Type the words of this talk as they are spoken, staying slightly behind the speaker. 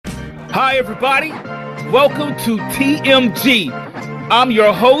Hi, everybody. Welcome to TMG. I'm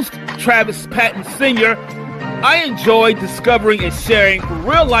your host, Travis Patton Sr. I enjoy discovering and sharing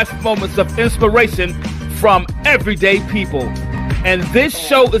real-life moments of inspiration from everyday people. And this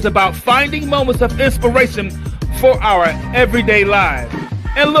show is about finding moments of inspiration for our everyday lives.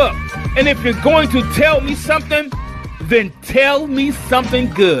 And look, and if you're going to tell me something, then tell me something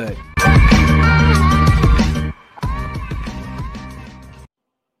good.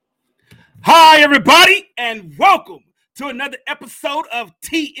 Hi, everybody, and welcome to another episode of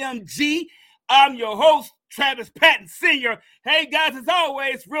TMG. I'm your host, Travis Patton Sr. Hey, guys, as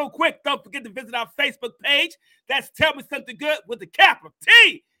always, real quick, don't forget to visit our Facebook page. That's Tell Me Something Good with the capital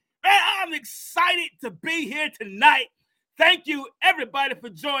T. Man, I'm excited to be here tonight. Thank you, everybody, for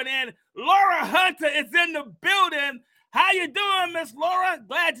joining. Laura Hunter is in the building. How you doing, Miss Laura?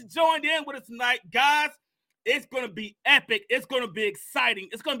 Glad you joined in with us tonight, guys. It's going to be epic. It's going to be exciting.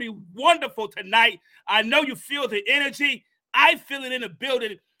 It's going to be wonderful tonight. I know you feel the energy. I feel it in the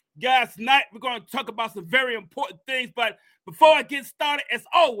building. Guys, tonight we're going to talk about some very important things. But before I get started, as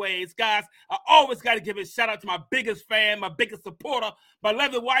always, guys, I always got to give a shout out to my biggest fan, my biggest supporter, my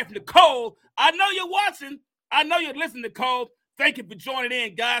lovely wife, Nicole. I know you're watching. I know you're listening, Nicole. Thank you for joining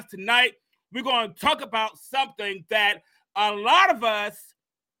in, guys. Tonight we're going to talk about something that a lot of us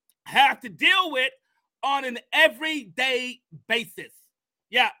have to deal with on an everyday basis.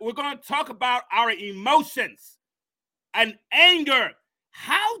 Yeah, we're going to talk about our emotions and anger.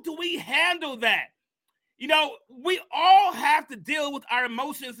 How do we handle that? You know, we all have to deal with our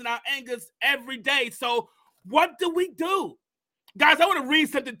emotions and our angers every day. So what do we do? Guys, I want to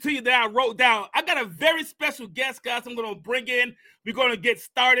read something to you that I wrote down. I got a very special guest, guys, I'm going to bring in. We're going to get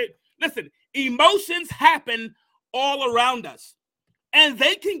started. Listen, emotions happen all around us. And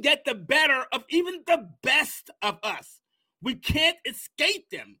they can get the better of even the best of us. We can't escape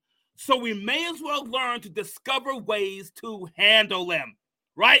them. So we may as well learn to discover ways to handle them.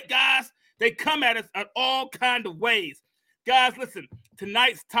 Right, guys? They come at us in all kinds of ways. Guys, listen,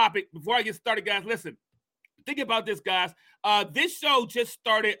 tonight's topic, before I get started, guys, listen. Think about this, guys. This show just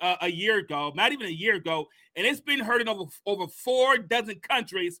started a year ago, not even a year ago, and it's been heard in over 4 dozen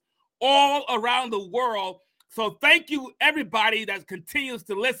countries all around the world. So thank you, everybody that continues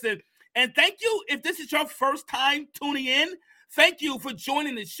to listen. And thank you, if this is your first time tuning in, thank you for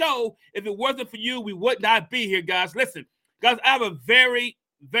joining the show. If it wasn't for you, we would not be here, guys. Listen, guys, I have a very,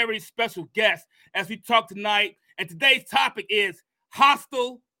 very special guest as we talk tonight. And today's topic is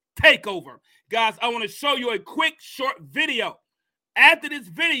hostile takeover. Guys, I want to show you a quick, short video. After this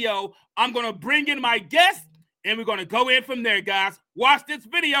video, I'm going to bring in my guest, and we're going to go in from there, guys. Watch this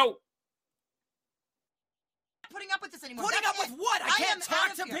video. Putting up with this anymore. Putting up with what? I can't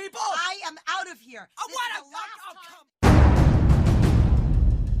talk to people? I am out of here. Oh, This what? is the last time.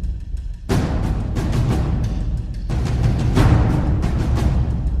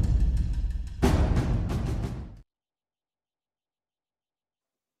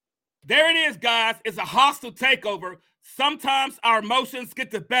 There it is, guys. It's a hostile takeover. Sometimes our emotions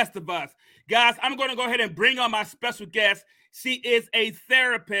get the best of us. Guys, I'm going to go ahead and bring on my special guest. She is a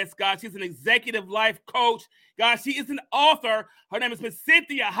therapist, guys. She's an executive life coach. Guys, she is an author. Her name is Miss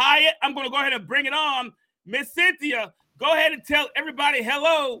Cynthia Hyatt. I'm going to go ahead and bring it on. Miss Cynthia, go ahead and tell everybody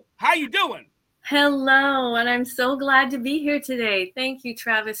hello. How you doing? Hello, and I'm so glad to be here today. Thank you,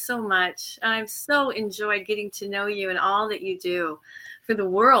 Travis, so much. I've so enjoyed getting to know you and all that you do for the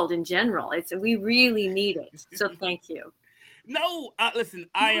world in general. We really need it. So thank you. No, listen,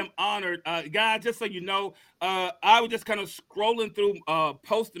 I am honored. Guys, just so you know, I was just kind of scrolling through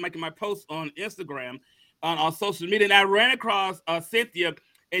making my posts on Instagram, on social media, and I ran across Cynthia,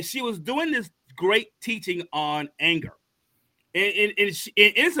 and she was doing this great teaching on anger. And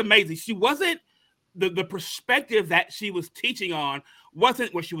it's amazing. She wasn't, the perspective that she was teaching on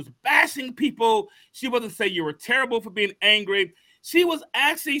wasn't where she was bashing people. She wasn't saying you were terrible for being angry. She was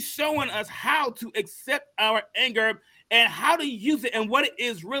actually showing us how to accept our anger and how to use it and what it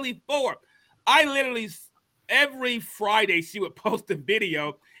is really for. I literally, every Friday, she would post a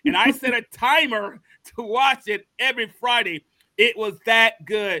video, and I set a timer to watch it every Friday. It was that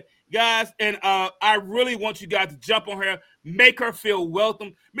good, guys, and I really want you guys to jump on her, make her feel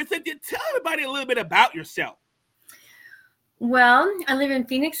welcome. Miss Cynthia, tell everybody a little bit about yourself. Well, I live in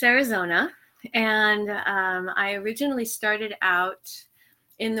Phoenix, Arizona, and I originally started out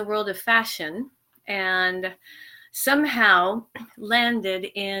in the world of fashion and somehow landed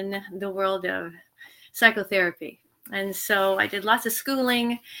in the world of psychotherapy. And so I did lots of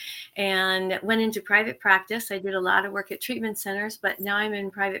schooling and went into private practice. I did a lot of work at treatment centers, but now I'm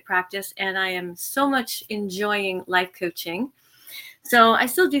in private practice and I am so much enjoying life coaching. So I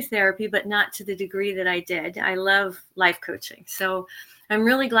still do therapy, but not to the degree that I did. I love life coaching. So I'm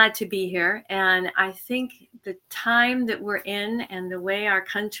really glad to be here. And I think the time that we're in and the way our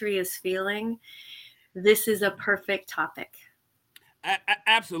country is feeling, this is a perfect topic.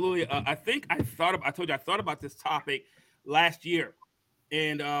 Absolutely. I told you I thought about this topic last year.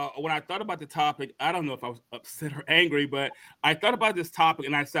 And when I thought about the topic, I don't know if I was upset or angry, but I thought about this topic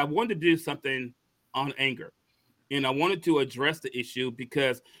and I said I wanted to do something on anger. And I wanted to address the issue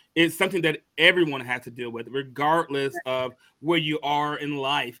because it's something that everyone has to deal with, regardless of where you are in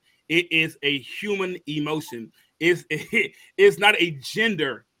life. It is a human emotion. It's not a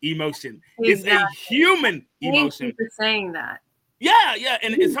gender emotion. Exactly. It's a human emotion. Thank you for saying that. Yeah.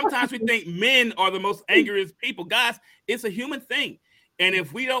 And sometimes we think men are the most angriest people. Guys, it's a human thing. And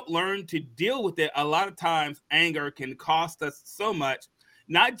if we don't learn to deal with it, a lot of times anger can cost us so much,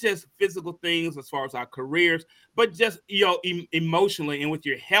 not just physical things as far as our careers, but just, emotionally and with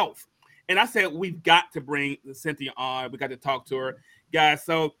your health. And I said, we've got to bring Cynthia on. We got to talk to her, guys.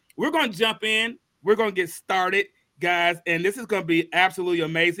 So we're going to jump in. We're going to get started, guys. And this is going to be absolutely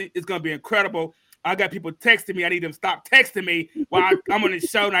amazing. It's going to be incredible. I got people texting me. I need them to stop texting me while I'm on the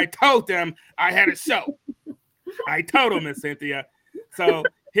show. And I told them I had a show. I told them, Miss Cynthia. So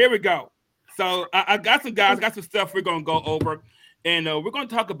here we go. So I got some guys, got some stuff we're going to go over, and we're going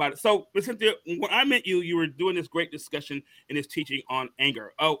to talk about it. So, Miss Cynthia, when I met you, you were doing this great discussion and this teaching on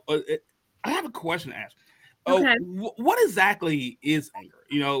anger. I have a question to ask. Okay. What exactly is anger?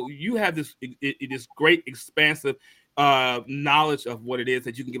 You have this great expansive knowledge of what it is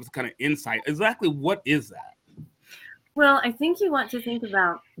that you can give us kind of insight. Exactly what is that? Well, I think you want to think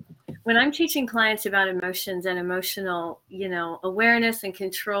about when I'm teaching clients about emotions and emotional, awareness and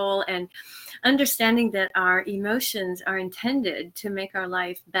control and understanding that our emotions are intended to make our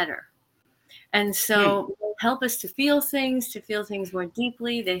life better. And so they help us to feel things more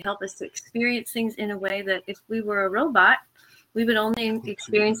deeply. They help us to experience things in a way that if we were a robot, we would only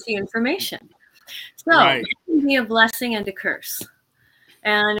experience the information. So It can be a blessing and a curse.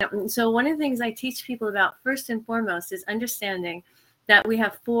 And so one of the things I teach people about first and foremost is understanding that we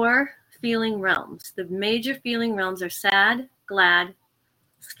have 4 feeling realms. The major feeling realms are sad, glad,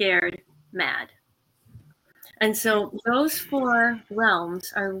 scared, mad. And so those 4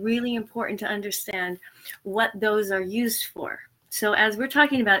 realms are really important to understand what those are used for. So as we're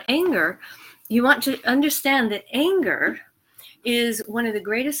talking about anger, you want to understand that anger is one of the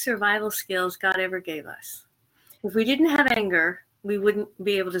greatest survival skills God ever gave us. If we didn't have anger, we wouldn't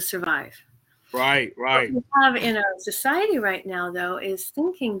be able to survive. Right. What we have in our society right now, though, is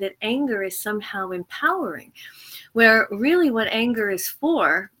thinking that anger is somehow empowering, where really what anger is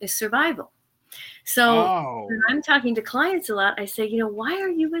for is survival. So when I'm talking to clients a lot, I say, why are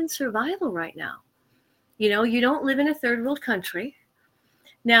you in survival right now? You don't live in a third world country.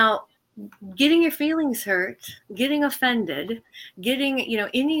 Now, getting your feelings hurt, getting offended, getting,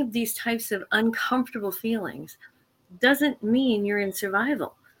 any of these types of uncomfortable feelings doesn't mean you're in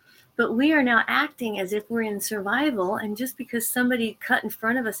survival. But we are now acting as if we're in survival, and just because somebody cut in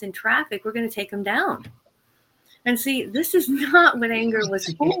front of us in traffic, we're going to take them down. And see, this is not what anger was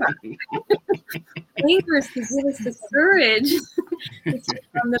for. Anger is to give us the courage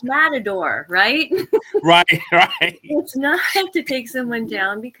from the matador, right? Right. It's not to take someone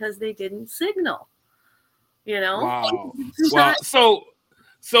down because they didn't signal. Wow.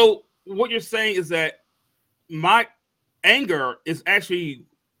 So what you're saying is that my anger is actually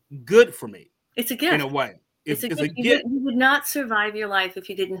good for me. It's a gift. In a way. It's a gift. You would not survive your life if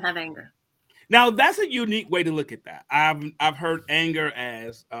you didn't have anger. Now, that's a unique way to look at that. I've heard anger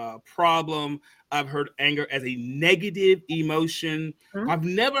as a problem. I've heard anger as a negative emotion. Mm-hmm. I've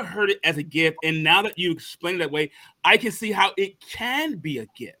never heard it as a gift. And now that you explain it that way, I can see how it can be a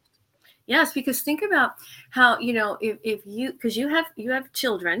gift. Yes, because think about how, if you have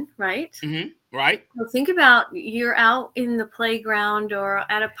children, right? Mm-hmm. Right. So think about you're out in the playground or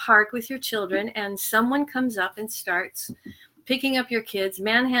at a park with your children, and someone comes up and starts picking up your kids,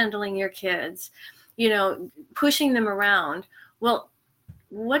 manhandling your kids, pushing them around. Well,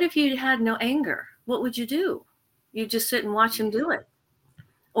 what if you had no anger? What would you do? You just sit and watch them do it,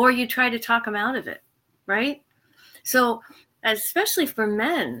 or you try to talk them out of it, right? So especially for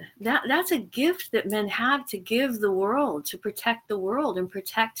men, that's a gift that men have to give the world, to protect the world and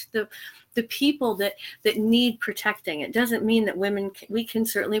protect the people that need protecting. It doesn't mean that we can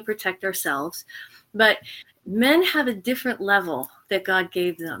certainly protect ourselves, but men have a different level that God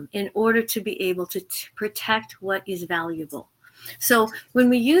gave them in order to be able to protect what is valuable. So when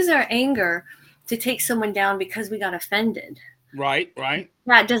we use our anger to take someone down because we got offended, Right, right.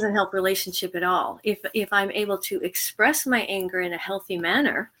 That doesn't help relationship at all. If I'm able to express my anger in a healthy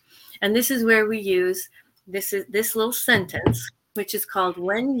manner, and this is where we use this little sentence, which is called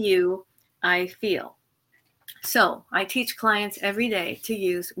 "when you, I feel." So I teach clients every day to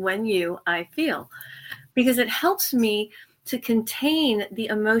use "when you, I feel," because it helps me to contain the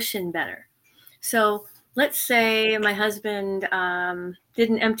emotion better. So let's say my husband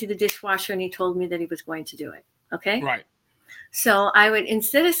didn't empty the dishwasher and he told me that he was going to do it. Okay. Right. So I would,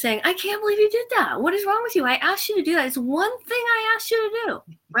 instead of saying, I can't believe you did that. What is wrong with you? I asked you to do that. It's one thing I asked you to do,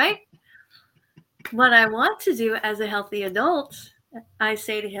 right? What I want to do as a healthy adult, I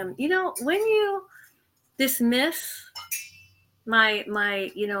say to him, when you dismiss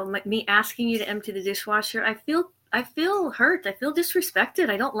me asking you to empty the dishwasher, I feel hurt. I feel disrespected.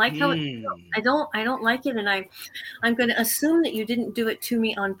 I don't like how it feels. I don't like it. And I'm going to assume that you didn't do it to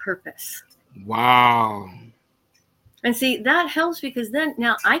me on purpose. Wow. And see, that helps because then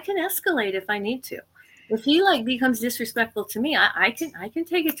now I can escalate if I need to. If he becomes disrespectful to me, I can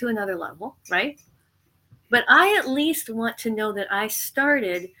take it to another level, right? But I at least want to know that I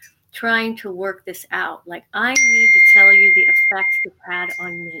started trying to work this out. Like, I need to tell you the effect it had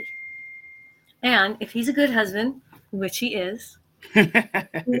on me. And if he's a good husband, which he is, he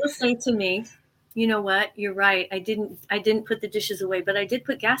will say to me, you know what? You're right. I didn't put the dishes away, but I did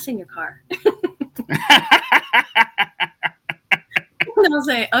put gas in your car. And I'll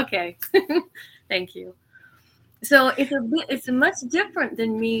say, okay, thank you. So it's much different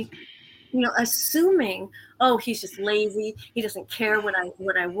than me, assuming, oh, he's just lazy. He doesn't care what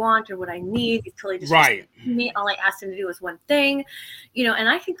I want or what I need. He's totally just right. Me. All I asked him to do was one thing, and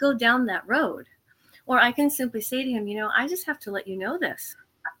I could go down that road, or I can simply say to him, I just have to let you know this.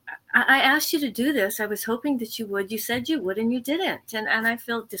 I asked you to do this. I was hoping that you would. You said you would, and you didn't. And I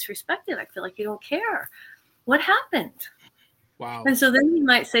feel disrespected. I feel like you don't care. What happened? Wow. And so then he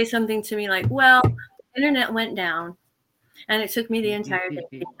might say something to me like, well, the internet went down and it took me the entire day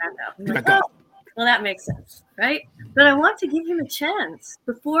to get back up. I'm like, oh, well, that makes sense, right? But I want to give him a chance.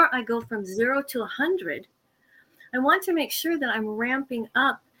 Before I go from 0 to 100, I want to make sure that I'm ramping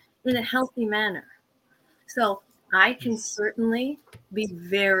up in a healthy manner. So I can certainly be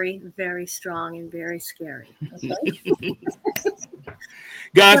very, very strong and very scary. Okay?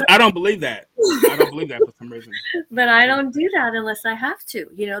 Guys, I don't believe that. I don't believe that for some reason. But I don't do that unless I have to.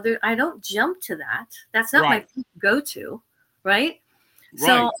 I don't jump to that. That's not my go-to, right?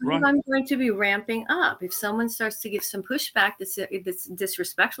 So I'm going to be ramping up. If someone starts to give some pushback that's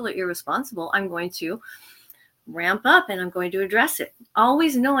disrespectful or irresponsible, I'm going to ramp up and I'm going to address it.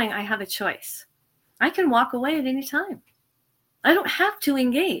 Always knowing I have a choice. I can walk away at any time. I don't have to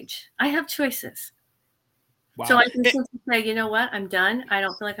engage. I have choices. Wow. So I can simply say, you know what? I'm done. I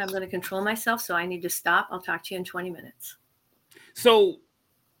don't feel like I'm going to control myself, so I need to stop. I'll talk to you in 20 minutes. So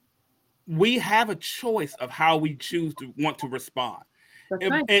we have a choice of how we choose to want to respond. That's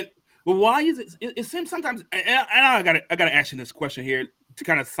right. And why is it? It seems sometimes, and I gotta ask you this question here to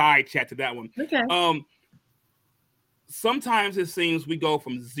kind of side chat to that one. Okay. Sometimes it seems we go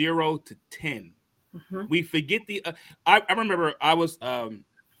from 0 to 10. Mm-hmm. We forget the. I remember I was in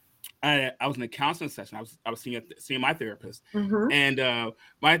a counseling session. I was seeing my therapist, mm-hmm. and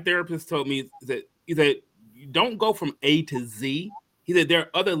my therapist told me that you don't go from A to Z. He said there are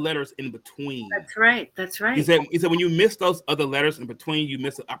other letters in between. That's right. That's right. He said when you miss those other letters in between, you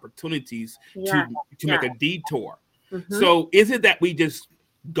miss the opportunities to make a detour. Mm-hmm. So is it that we just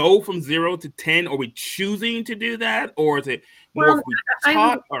go from 0 to 10? Are we choosing to do that, or is it more if we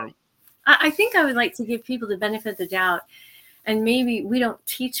taught? I think I would like to give people the benefit of the doubt, and maybe we don't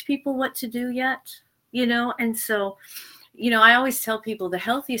teach people what to do yet, and so, I always tell people the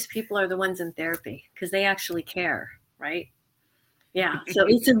healthiest people are the ones in therapy because they actually care, right? Yeah, so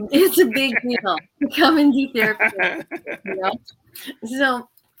it's a big deal to come and do therapy. So,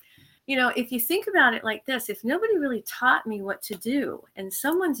 if you think about it like this, if nobody really taught me what to do and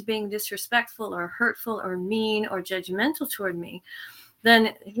someone's being disrespectful or hurtful or mean or judgmental toward me,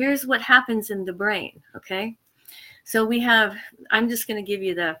 then here's what happens in the brain, okay? So I'm just going to give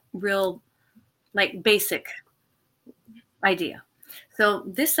you the real, basic idea. So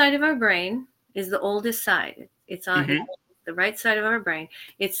this side of our brain is the oldest side. It's on the right side of our brain.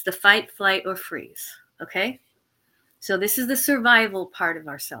 It's the fight, flight, or freeze, okay? So this is the survival part of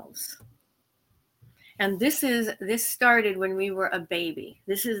ourselves. And this started when we were a baby.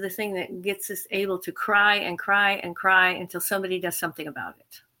 This is the thing that gets us able to cry and cry and cry until somebody does something about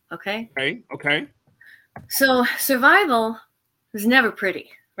it. Okay? Okay. So survival is never pretty,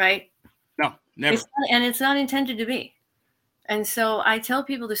 right? No, never. It's not intended to be. And so I tell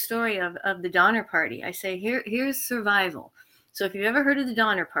people the story of the Donner Party. I say, here's survival. So if you've ever heard of the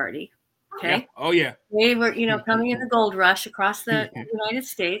Donner Party, okay, Yeah. Oh yeah. they were, coming in the gold rush across the United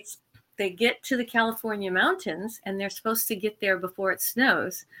States. They get to the California mountains, and they're supposed to get there before it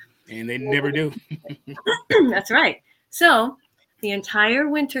snows. And they never do. That's right. So the entire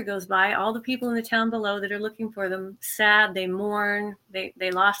winter goes by. All the people in the town below that are looking for them, sad, they mourn,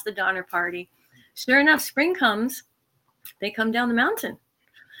 they lost the Donner Party. Sure enough, spring comes, they come down the mountain.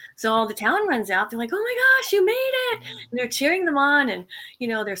 So all the town runs out. They're like, oh my gosh, you made it. And they're cheering them on. And,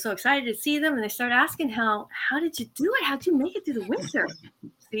 they're so excited to see them. And they start asking, how did you do it? How'd you make it through the winter?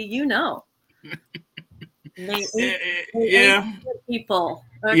 See, They ate people.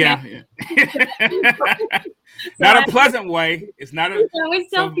 Okay? Yeah. Not a pleasant way. It's not a. I always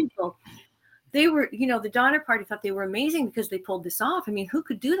tell people. They were, the Donner Party thought they were amazing because they pulled this off. I mean, who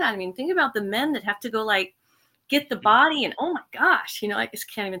could do that? I mean, think about the men that have to go get the body and oh my gosh, I just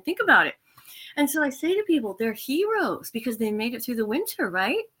can't even think about it. And so I say to people, they're heroes because they made it through the winter,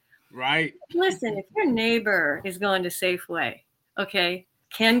 right? Right. Listen, if your neighbor is going to Safeway, okay,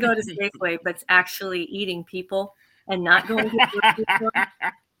 can go to Safeway, but it's actually eating people and not going to the store,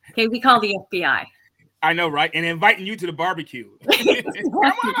 okay, we call the FBI. I know, right? And inviting you to the barbecue. Come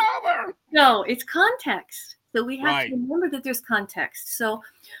on over. No, it's context. So we have to remember that there's context. So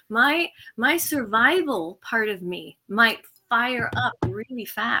my survival part of me might fire up really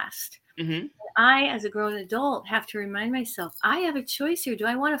fast. Mm-hmm. I, as a grown adult, have to remind myself, I have a choice here. Do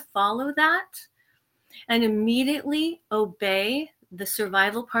I want to follow that and immediately obey the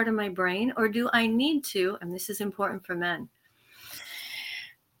survival part of my brain? Or do I need to, and this is important for men,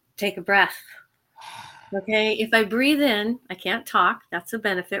 take a breath. Okay, if I breathe in, I can't talk. That's a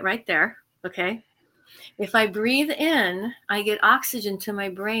benefit right there. Okay. If I breathe in, I get oxygen to my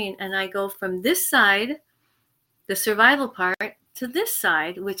brain and I go from this side, the survival part, to this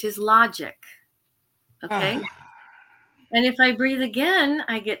side, which is logic. Okay. And if I breathe again,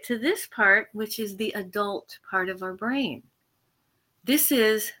 I get to this part, which is the adult part of our brain. This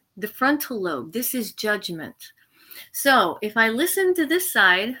is the frontal lobe. This is judgment. So if I listen to this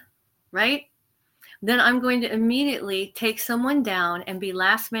side, right, then I'm going to immediately take someone down and be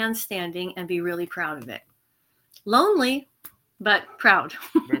last man standing and be really proud of it. Lonely, but proud.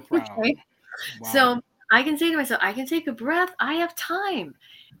 Very proud. Okay? Wow. So I can say to myself, I can take a breath. I have time.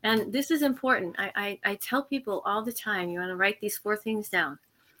 And this is important. I tell people all the time, you want to write these 4 things down.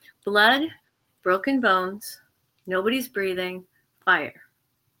 Blood, broken bones, nobody's breathing, fire.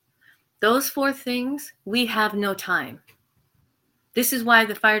 Those 4 things, we have no time. This is why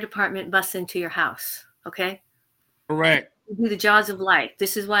the fire department busts into your house, okay? Correct. Do the jaws of life.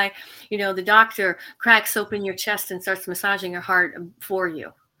 This is why, the doctor cracks open your chest and starts massaging your heart for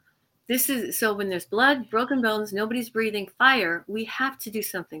you. This is, so when there's blood, broken bones, nobody's breathing, fire, we have to do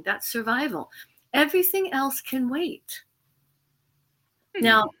something. That's survival. Everything else can wait.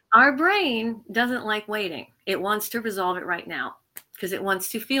 Now, our brain doesn't like waiting. It wants to resolve it right now because it wants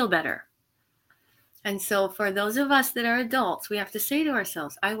to feel better. And so for those of us that are adults, we have to say to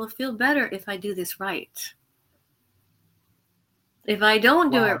ourselves, I will feel better if I do this right. If I don't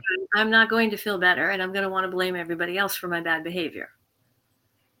do it right, I'm not going to feel better, and I'm going to want to blame everybody else for my bad behavior.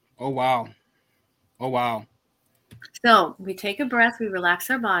 Oh, wow. Oh, wow. So we take a breath, we relax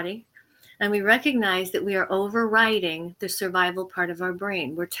our body, and we recognize that we are overriding the survival part of our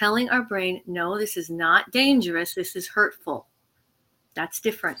brain. We're telling our brain, no, this is not dangerous. This is hurtful. That's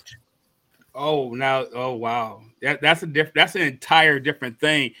different. Oh, now, oh, wow. That's an entire different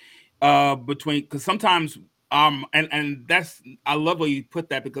thing between, because sometimes, and that's, I love the way you put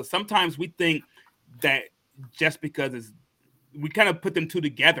that, because sometimes we think that just because we kind of put them two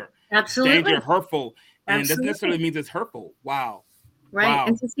together. Absolutely. Danger, hurtful, and Absolutely. that necessarily means it's hurtful. Wow. Right. Wow.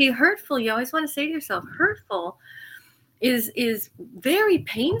 And to see hurtful, you always want to say to yourself, hurtful is very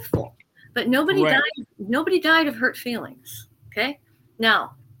painful, but nobody died of hurt feelings. Okay.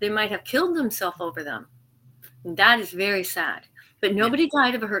 Now, they might have killed themselves over them. That is very sad, but nobody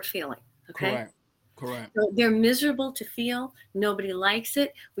died of a hurt feeling. Okay. Correct. So they're miserable to feel. Nobody likes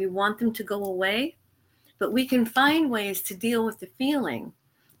it. We want them to go away, but we can find ways to deal with the feeling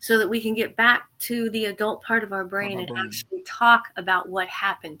so that we can get back to the adult part of our brain and actually talk about what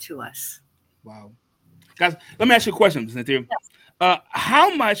happened to us. Wow. Guys, let me ask you a question, Cynthia. Yes.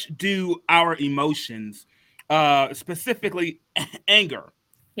 How much do our emotions, specifically anger,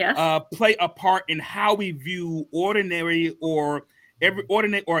 play a part in how we view ordinary or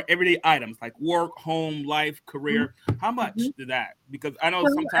everyday items like work, home, life, career? How much do that? Because I know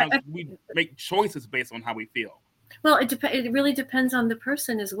sometimes we make choices based on how we feel. Well, it really depends on the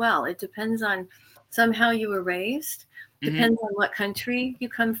person as well. It depends on how you were raised, depends on what country you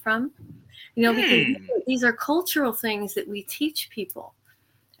come from. Because these are cultural things that we teach people.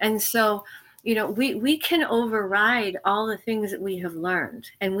 And so, we can override all the things that we have learned,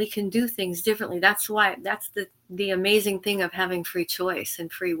 and we can do things differently. That's the amazing thing of having free choice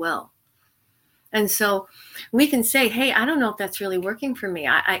and free will. And so we can say, hey, I don't know if that's really working for me.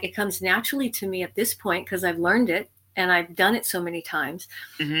 It comes naturally to me at this point because I've learned it and I've done it so many times.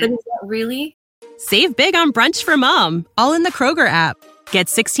 But is that really? Save big on brunch for mom, all in the Kroger app. Get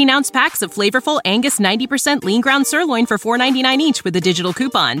 16-ounce packs of flavorful Angus 90% lean ground sirloin for $4.99 each with a digital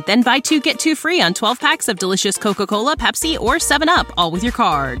coupon. Then buy 2, get 2 free on 12 packs of delicious Coca-Cola, Pepsi, or 7-Up, all with your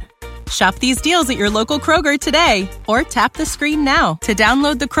card. Shop these deals at your local Kroger today, or tap the screen now to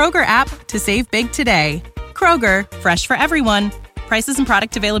download the Kroger app to save big today. Kroger, fresh for everyone. Prices and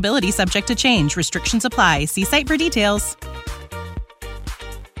product availability subject to change. Restrictions apply. See site for details.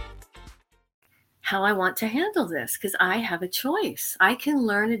 How I want to handle this, because I have a choice. I can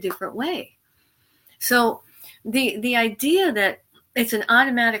learn a different way. So the idea that it's an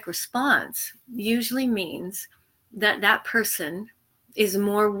automatic response usually means that person is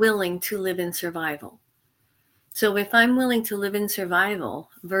more willing to live in survival. So if I'm willing to live in survival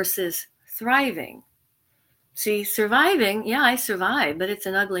versus thriving, see, surviving, yeah, I survive, but it's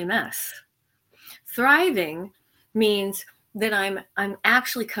an ugly mess. Thriving means that I'm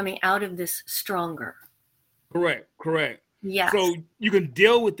actually coming out of this stronger. Correct. Yeah. So you can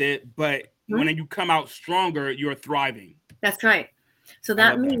deal with it, but when you come out stronger, you're thriving. That's right. So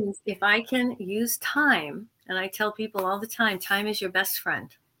that means if I can use time, and I tell people all the time, time is your best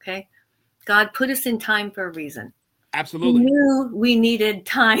friend, okay? God put us in time for a reason. Absolutely. He knew we needed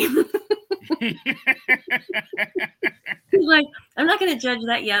time. He's like, I'm not going to judge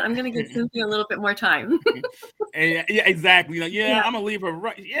that yet. I'm going to give Cynthia a little bit more time. Yeah, exactly. I'm going to leave her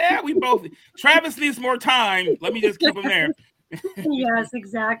right. Yeah, we both. Travis needs more time. Let me just keep him there. Yes,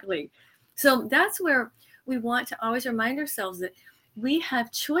 exactly. So that's where we want to always remind ourselves that we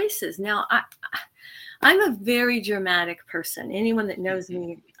have choices. Now, I'm a very dramatic person. Anyone that knows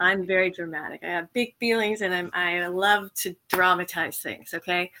me, I'm very dramatic. I have big feelings and I love to dramatize things,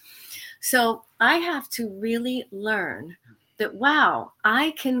 okay? So I have to really learn that, wow,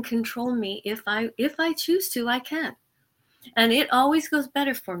 I can control me if I choose to, I can. And it always goes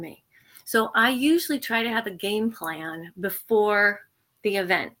better for me. So I usually try to have a game plan before the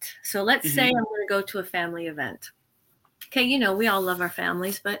event. So let's say I'm going to go to a family event. Okay, we all love our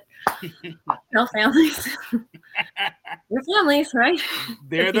families, but no families. We're families, right?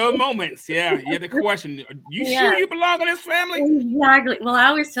 There are those moments. Yeah, the question, you sure you belong in this family? Exactly. Well, I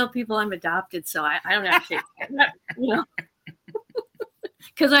always tell people I'm adopted, so I don't have to,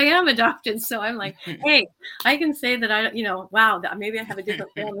 because I am adopted. So I'm like, hey, I can say that wow, maybe I have a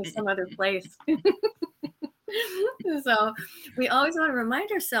different family some other place. So we always want to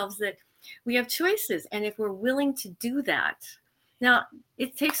remind ourselves that we have choices. And if we're willing to do that, now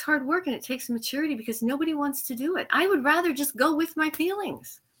it takes hard work and it takes maturity because nobody wants to do it. I would rather just go with my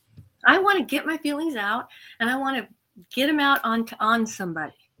feelings. I want to get my feelings out and I want to get them out on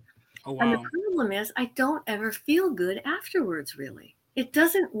somebody. Oh, wow. And the problem is I don't ever feel good afterwards, really. It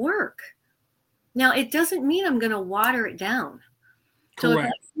doesn't work. Now, it doesn't mean I'm going to water it down. Correct. So if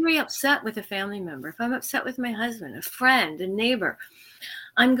I'm very upset with a family member, if I'm upset with my husband, a friend, a neighbor,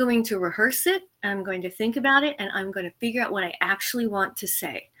 I'm going to rehearse it, I'm going to think about it, and I'm going to figure out what I actually want to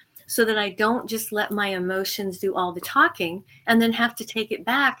say so that I don't just let my emotions do all the talking and then have to take it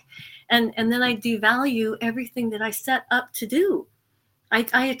back. And then I devalue everything that I set up to do.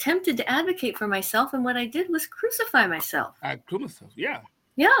 I attempted to advocate for myself, and what I did was crucify myself. I killed myself, yeah.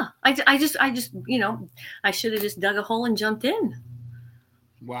 Yeah, I just, I should have just dug a hole and jumped in.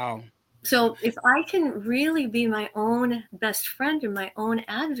 Wow. So if I can really be my own best friend and my own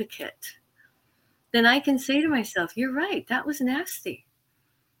advocate, then I can say to myself, you're right, that was nasty.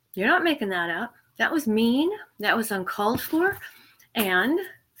 You're not making that up. That was mean. That was uncalled for. And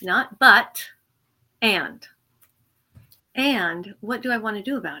not but, and what do I want to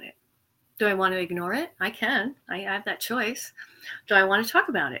do about it? Do I want to ignore it? I can. I have that choice. Do I want to talk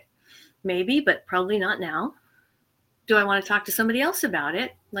about it? Maybe, but probably not now. Do I want to talk to somebody else about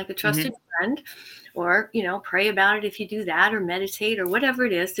it, like a trusted friend, or, pray about it if you do that, or meditate, or whatever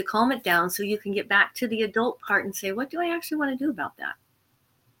it is to calm it down so you can get back to the adult part and say, what do I actually want to do about that?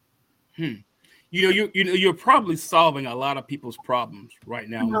 You're probably solving a lot of people's problems right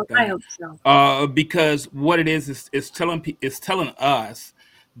now. No, I hope so. Because what it is telling us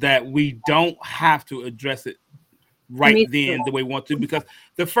that we don't have to address it right then the way we want to, because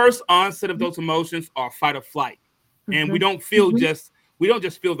the first onset of those emotions are fight or flight. And we don't feel we don't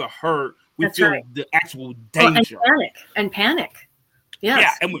just feel the hurt. We feel the actual danger. And panic.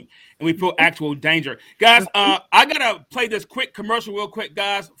 Yes. Yeah, and we feel actual danger. Guys, I gotta play this quick commercial real quick,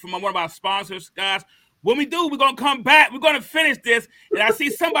 guys, from one of our sponsors, guys. When we do, we're gonna come back. We're gonna finish this. And I see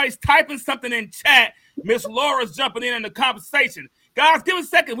somebody's typing something in chat. Miss Laura's jumping in the conversation. Guys, give us a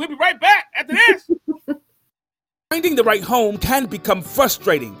second. We'll be right back after this. Finding the right home can become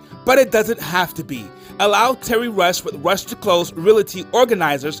frustrating, but it doesn't have to be. Allow Terry Rush with Rush to Close Realty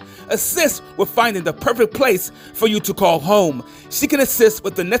Organizers assist with finding the perfect place for you to call home. She can assist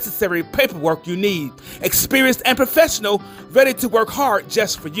with the necessary paperwork you need. Experienced and professional, ready to work hard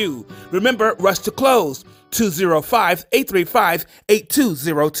just for you. Remember, Rush to Close,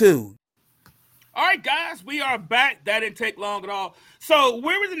 205-835-8202. All right, guys, we are back. That didn't take long at all. So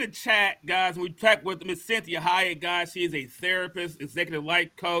we were in the chat, guys. We talked with Miss Cynthia Hyatt, guys. She is a therapist, executive life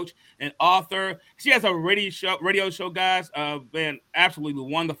coach, and author. She has a radio show, guys. Man, absolutely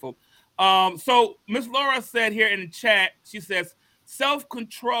wonderful. So Miss Laura said here in the chat, she says,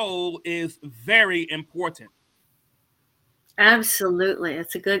 self-control is very important. Absolutely.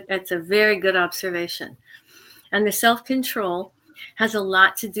 It's a very good observation. And the self-control has a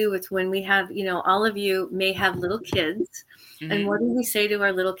lot to do with when we have, all of you may have little kids. Mm-hmm. And what do we say to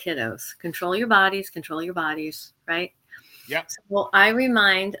our little kiddos? Control your bodies, right? Yep. So I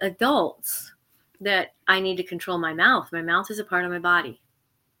remind adults that I need to control my mouth. My mouth is a part of my body.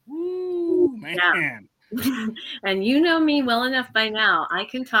 Ooh, man. Yeah. And you know me well enough by now. I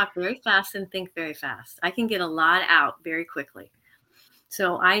can talk very fast and think very fast. I can get a lot out very quickly.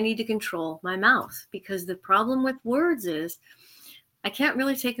 So I need to control my mouth, because the problem with words is I can't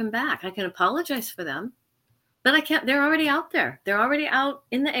really take them back. I can apologize for them, but I can't. They're already out there. They're already out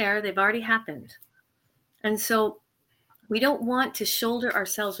in the air. They've already happened. And so we don't want to shoulder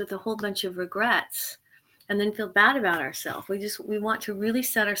ourselves with a whole bunch of regrets and then feel bad about ourselves. We want to really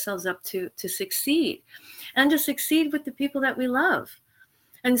set ourselves up to succeed, and to succeed with the people that we love.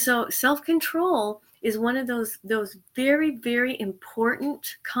 And so self-control is one of those very, very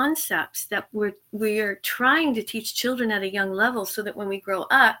important concepts that we are trying to teach children at a young level, so that when we grow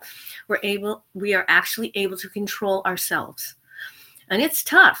up, we are actually able to control ourselves. And it's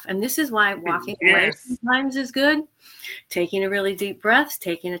tough. And this is why walking away sometimes is good. Taking a really deep breath,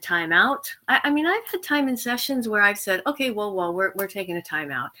 taking a time out. I mean, I've had time in sessions where I've said, okay, well, we're taking a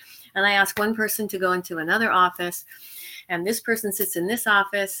time out. And I ask one person to go into another office, and this person sits in this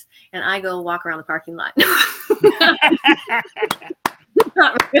office, and I go walk around the parking lot.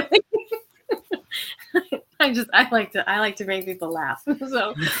 Not really. I like to make people laugh.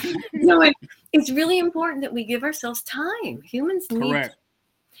 So it's really important that we give ourselves time. Humans need Correct.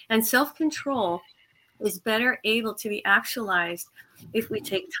 And self-control is better able to be actualized if we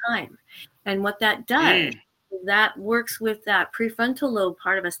take time. And what that does, that works with that prefrontal lobe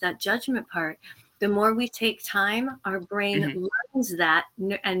part of us, that judgment part. The more we take time, our brain learns that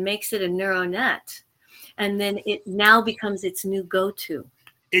and makes it a neural net. And then it now becomes its new go-to.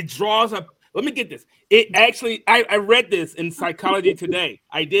 It draws up. Let me get this. It actually, I read this in Psychology Today.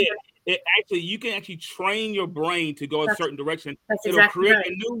 I did. You can actually train your brain to go a certain direction. It'll exactly create right.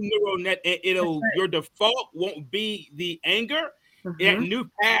 a new neural net. Your default won't be the anger. That new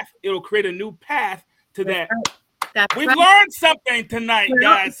path, it'll create a new path to that. That's We've learned something tonight,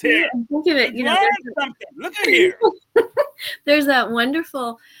 guys. Here, think of it. learned something. Look at here. There's that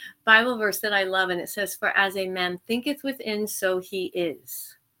wonderful Bible verse that I love, and it says, "For as a man thinketh within, so he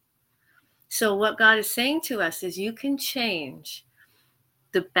is." So what God is saying to us is, you can change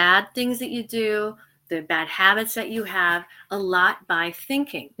the bad things that you do, the bad habits that you have, a lot by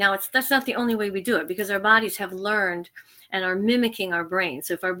thinking. Now, that's not the only way we do it, because our bodies have learned and are mimicking our brain.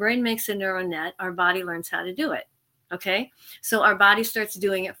 So if our brain makes a neural net, our body learns how to do it. Okay? So our body starts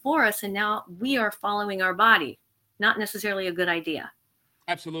doing it for us, and now we are following our body. Not necessarily a good idea.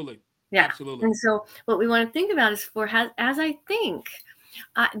 Absolutely. Yeah. Absolutely. And so what we want to think about is, as I think,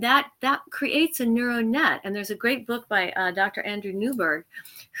 that creates a neural net. And there's a great book by Dr. Andrew Newberg,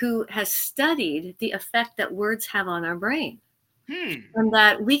 who has studied the effect that words have on our brain. And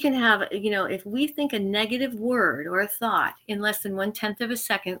that we can have, if we think a negative word or a thought, in less than 1/10 of a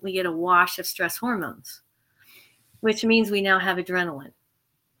second, we get a wash of stress hormones, which means we now have adrenaline.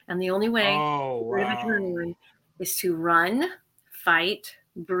 And the only way to get adrenaline is to run, fight,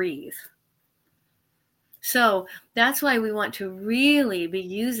 breathe. So that's why we want to really be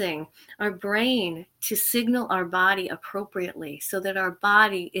using our brain to signal our body appropriately, so that our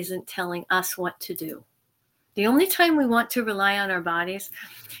body isn't telling us what to do. The only time we want to rely on our bodies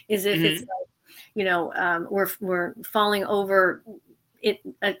is if it's like, we're falling over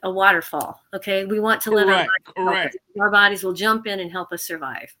a waterfall. Okay. We want to let our bodies will jump in and help us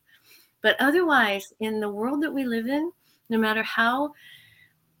survive. But otherwise, in the world that we live in, no matter how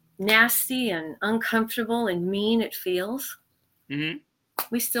nasty and uncomfortable and mean it feels,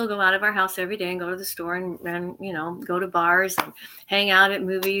 we still go out of our house every day and go to the store and you know, go to bars and hang out at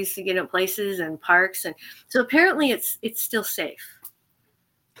movies, you know, places and parks. And so apparently it's still safe.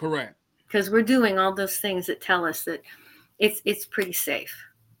 Correct. Because we're doing all those things that tell us that it's pretty safe.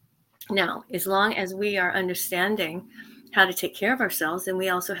 Now, as long as we are understanding how to take care of ourselves, and we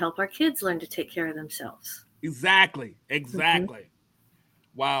also help our kids learn to take care of themselves. Exactly.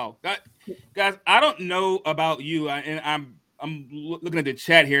 Wow. Guys, I don't know about you, and I'm looking at the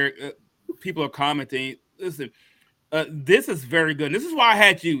chat here. People are commenting. Listen, this is very good. This is why I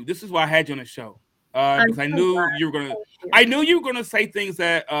had you. This is why I had you on the show. Because I knew you were gonna. I knew you were gonna say things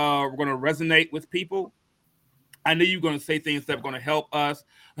that were gonna resonate with people. I knew you were gonna say things that were gonna help us,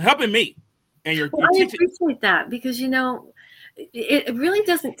 helping me. And you're I appreciate that, because you know, it really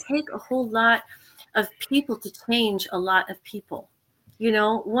doesn't take a whole lot of people to change a lot of people. You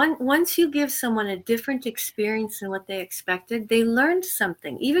know, once you give someone a different experience than what they expected, they learned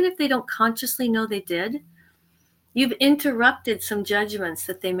something, even if they don't consciously know they did. You've interrupted some judgments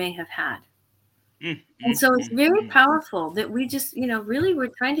that they may have had. And so it's very powerful that we just, you know, really we're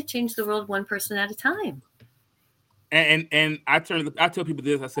trying to change the world one person at a time. And I tell people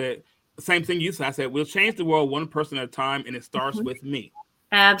this. I said the same thing you said. I said we'll change the world one person at a time, and it starts with me.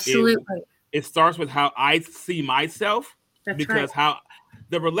 Absolutely. It starts with how I see myself. That's because right. How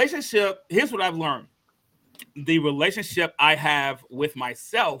the relationship. Here's what I've learned: the relationship I have with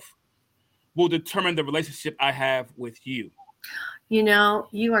myself will determine the relationship I have with you. You know,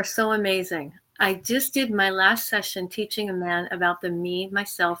 you are so amazing. I just did my last session teaching a man about the me,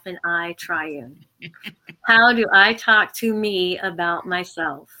 myself, and I triune. How do I talk to me about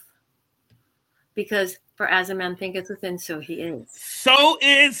myself? Because for as a man thinketh within, so he is. So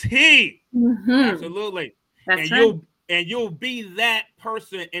is he. Absolutely. That's right. You'll be that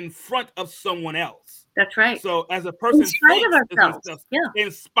person in front of someone else. That's right. So as a person, in spite of ourselves, in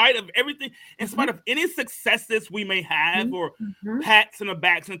spite of everything, in spite of any successes we may have, or pats on the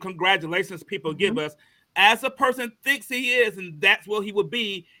backs and congratulations people give us, as a person thinks he is, and that's what he will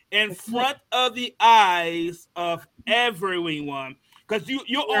be in front of the eyes of everyone. Because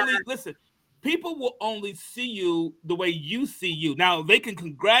you'll only listen. People will only see you the way you see you. Now they can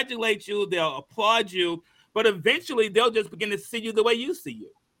congratulate you, they'll applaud you, but eventually they'll just begin to see you the way you see you.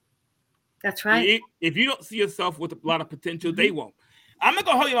 That's right. If you don't see yourself with a lot of potential, they won't. I'm not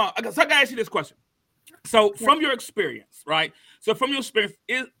gonna hold you on. So I gotta ask you this question. So from your experience, right? So from your experience,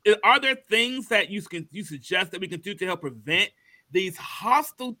 are there things that you suggest that we can do to help prevent these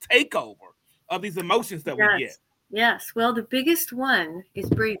hostile takeover of these emotions that we get? Yes. Well, the biggest one is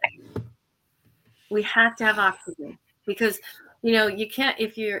breathing. We have to have oxygen, because you know you can't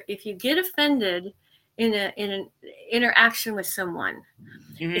if you get offended in an interaction with someone.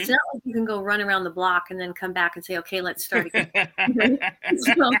 It's not like you can go run around the block and then come back and say, okay, let's start again.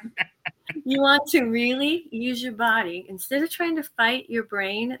 So you want to really use your body instead of trying to fight your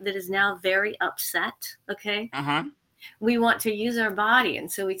brain that is now very upset. Okay. We want to use our body.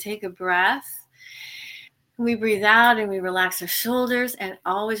 And so we take a breath, we breathe out, and we relax our shoulders, and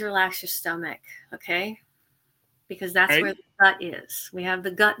always relax your stomach. Okay. Because that's where the gut is. We have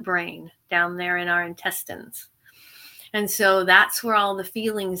the gut brain down there in our intestines. And so that's where all the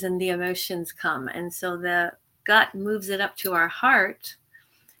feelings and the emotions come. And so the gut moves it up to our heart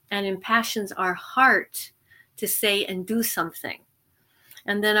and impassions our heart to say and do something.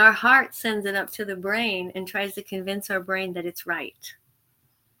 And then our heart sends it up to the brain and tries to convince our brain that it's right.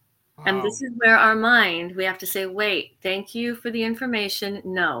 Wow. And this is where our mind, we have to say, wait, thank you for the information.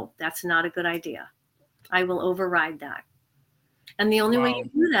 No, that's not a good idea. I will override that. And the only way you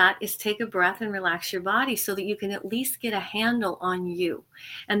do that is take a breath and relax your body so that you can at least get a handle on you.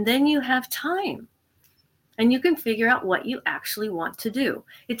 And then you have time and you can figure out what you actually want to do.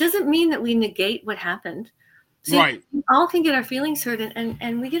 It doesn't mean that we negate what happened. See, we all can get our feelings hurt,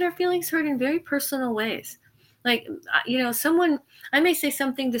 and we get our feelings hurt in very personal ways. Like, you know, I may say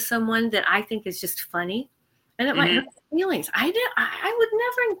something to someone that I think is just funny, and it might hurt their feelings. I would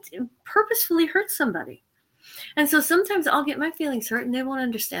never purposefully hurt somebody. And so sometimes I'll get my feelings hurt and they won't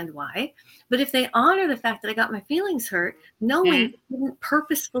understand why. But if they honor the fact that I got my feelings hurt, knowing I didn't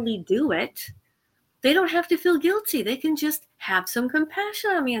purposefully do it, they don't have to feel guilty. They can just have some compassion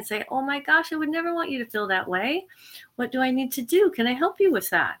on me and say, oh my gosh, I would never want you to feel that way. What do I need to do? Can I help you with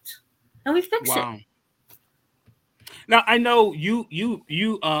that? And we fix it. Now, I know you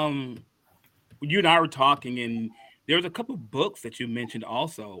and I were talking, and There was a couple of books that you mentioned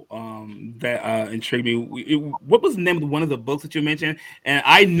also that intrigued me. What was the name of one of the books that you mentioned? And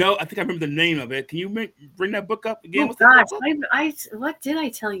I think I remember the name of it. Can you bring that book up again? Oh gosh, what did I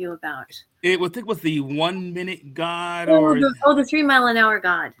tell you about? I think it was the 1 minute God the 3 mile an hour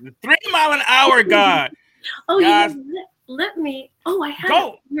God. The 3 mile an hour God. Guys, let me. Oh, I have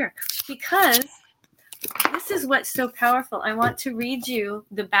it here because this is what's so powerful. I want to read you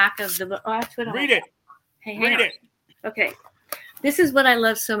the back of the book. Oh, that's what read it. Hey, read it. Okay. This is what I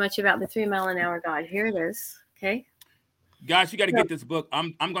love so much about the 3 mile an hour God. Here it is. Okay. Guys, you got to get this book.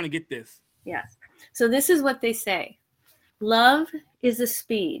 I'm going to get this. Yes. So this is what they say. Love is a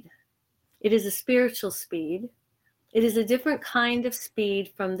speed. It is a spiritual speed. It is a different kind of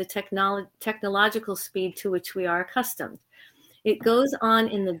speed from the technological speed to which we are accustomed. It goes on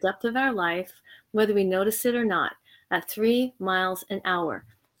in the depth of our life, whether we notice it or not, at 3 miles an hour.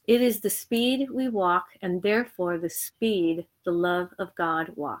 It is the speed we walk, and therefore the speed the love of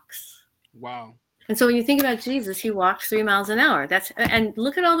God walks. Wow. And so when you think about Jesus, he walks 3 miles an hour. And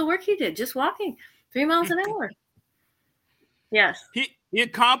look at all the work he did, just walking 3 miles an hour. Yes. He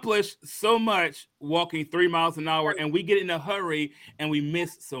accomplished so much walking 3 miles an hour, and we get in a hurry and we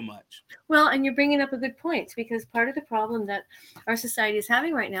miss so much. Well, and you're bringing up a good point, because part of the problem that our society is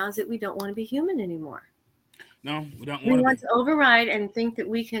having right now is that we don't want to be human anymore. No, we don't We want to override and think that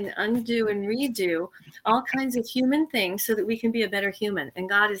we can undo and redo all kinds of human things so that we can be a better human. And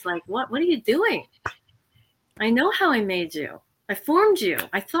God is like, what are you doing? I know how I made you. I formed you.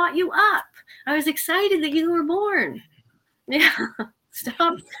 I thought you up. I was excited that you were born. Yeah.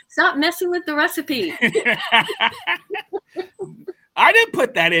 Stop messing with the recipe. I didn't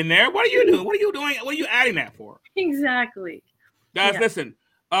put that in there. What are you doing? What are you doing? What are you adding that for? Exactly. Guys, listen.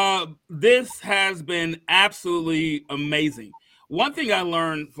 This has been absolutely amazing. One thing I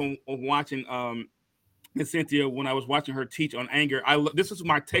learned from watching Ms. Cynthia when I was watching her teach on anger, this is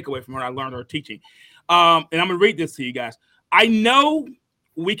my takeaway from her. I learned her teaching. And I'm going to read this to you guys. I know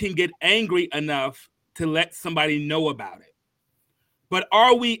we can get angry enough to let somebody know about it. But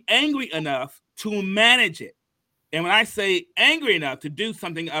are we angry enough to manage it? And when I say angry enough to do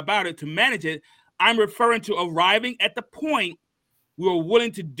something about it, to manage it, I'm referring to arriving at the point we're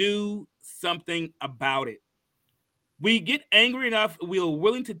willing to do something about it. We get angry enough, we're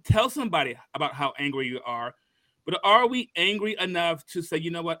willing to tell somebody about how angry you are, but are we angry enough to say, you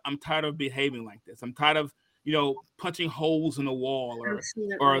know what, I'm tired of behaving like this. I'm tired of, punching holes in the wall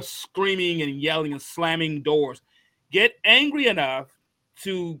or screaming and yelling and slamming doors. Get angry enough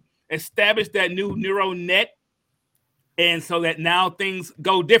to establish that new neural net, and so that now things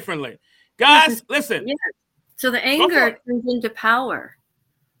go differently. Guys, listen. Yeah. So the anger turns into power.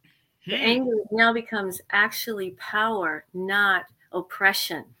 The anger now becomes actually power, not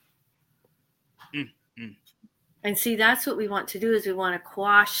oppression. And see, that's what we want to do, is we want to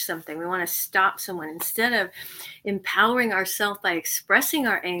quash something. We want to stop someone instead of empowering ourselves by expressing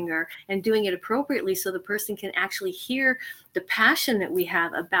our anger and doing it appropriately so the person can actually hear the passion that we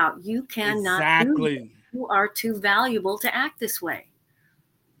have about you cannot do it. You are too valuable to act this way.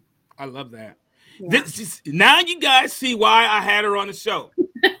 I love that. Yeah. Now you guys see why I had her on the show.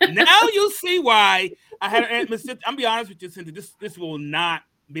 Now you'll see why I had her. I'm be honest with you, Cynthia. This will not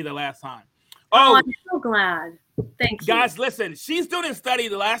be the last time. Oh, I'm so glad. Thank you. Guys, listen. She's doing a study.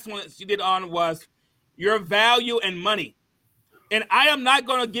 The last one that she did on was your value and money. And I am not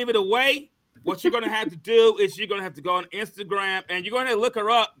going to give it away. What you're going to have to do is you're going to have to go on Instagram, and you're going to look her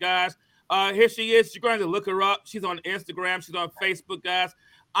up, guys. Here she is. You're going to look her up. She's on Instagram. She's on Facebook, guys.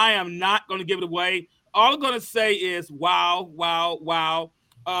 I am not going to give it away. All I'm going to say is, wow, wow, wow.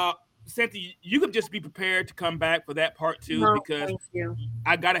 Cynthia, you can just be prepared to come back for that part too, because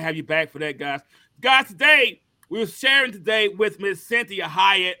I got to have you back for that, guys. Guys, today, we were sharing today with Miss Cynthia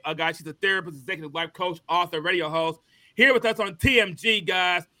Hyatt. Guys, she's a therapist, executive life coach, author, radio host, here with us on TMG,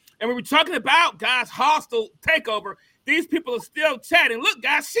 guys. And we were talking about, guys, hostile takeover. These people are still chatting. Look,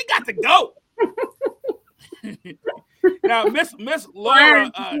 guys, she got to go. Now, Miss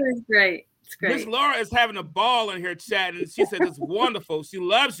Laura, it's great. It's great. Miss Laura is having a ball in here chatting. She said it's wonderful. She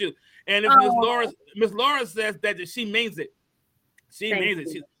loves you. And if Miss Laura says that she means it. She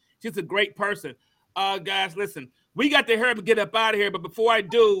means it. She's a great person. Guys, listen, we got to hurry up and get up out of here. But before I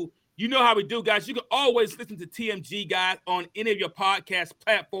do, you know how we do, guys. You can always listen to TMG, guys, on any of your podcast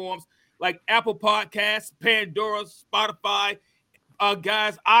platforms like Apple Podcasts, Pandora, Spotify,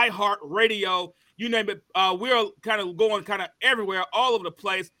 guys, iHeartRadio, you name it. We're kind of going kind of everywhere, all over the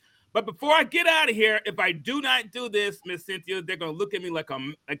place. But before I get out of here, if I do not do this, Miss Cynthia, they're gonna look at me like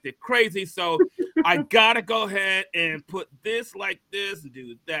they're crazy. So I gotta go ahead and put this like this and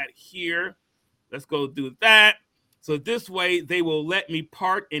do that here. Let's go do that. So this way they will let me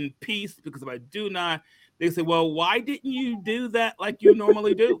part in peace, because if I do not, they say, well, why didn't you do that like you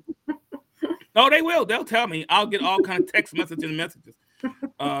normally do? No, they will. They'll tell me. I'll get all kind of text messages.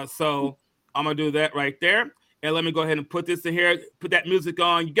 So I'm going to do that right there. And let me go ahead and put this in here. Put that music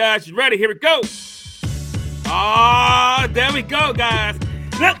on. You guys, you ready? Here we go. There we go, guys.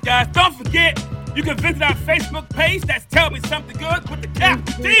 Look, guys, don't forget, you can visit our Facebook page. That's Tell Me Something Good with the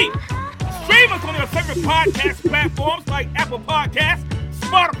capital D. Stream us on your favorite podcast platforms like Apple Podcasts,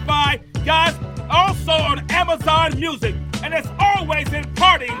 Spotify, guys, also on Amazon Music. And as always in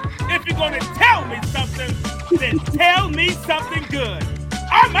parting, if you're going to tell me something, then tell me something good.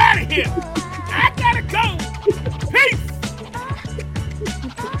 I'm out of here. I gotta go. Peace.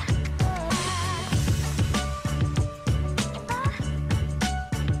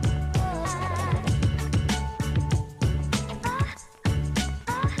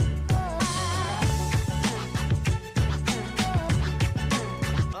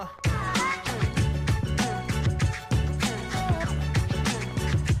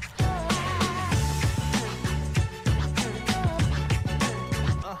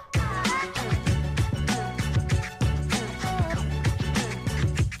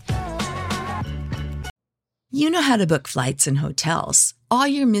 You know how to book flights and hotels. All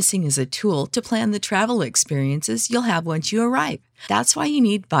you're missing is a tool to plan the travel experiences you'll have once you arrive. That's why you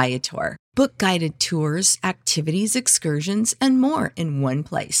need Viator. Book guided tours, activities, excursions, and more in one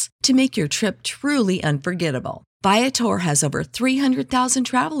place to make your trip truly unforgettable. Viator has over 300,000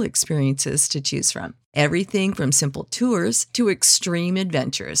 travel experiences to choose from. Everything from simple tours to extreme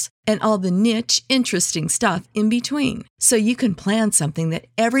adventures and all the niche, interesting stuff in between. So you can plan something that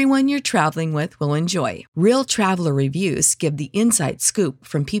everyone you're traveling with will enjoy. Real traveler reviews give the inside scoop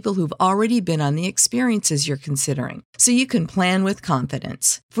from people who've already been on the experiences you're considering. So you can plan with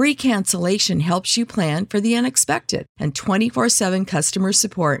confidence. Free cancellation helps you plan for the unexpected. And 24/7 customer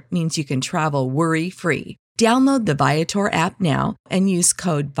support means you can travel worry-free. Download the Viator app now and use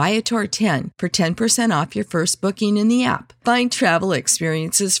code Viator10 for 10% off your first booking in the app. Find travel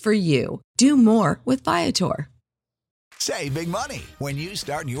experiences for you. Do more with Viator. Save big money when you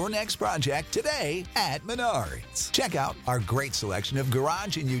start your next project today at Menards. Check out our great selection of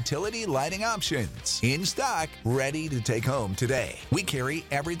garage and utility lighting options. In stock, ready to take home today. We carry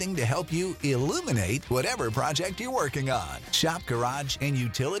everything to help you illuminate whatever project you're working on. Shop garage and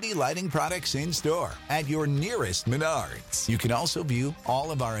utility lighting products in store at your nearest Menards. You can also view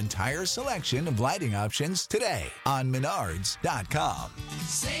all of our entire selection of lighting options today on Menards.com.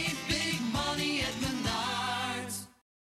 Save big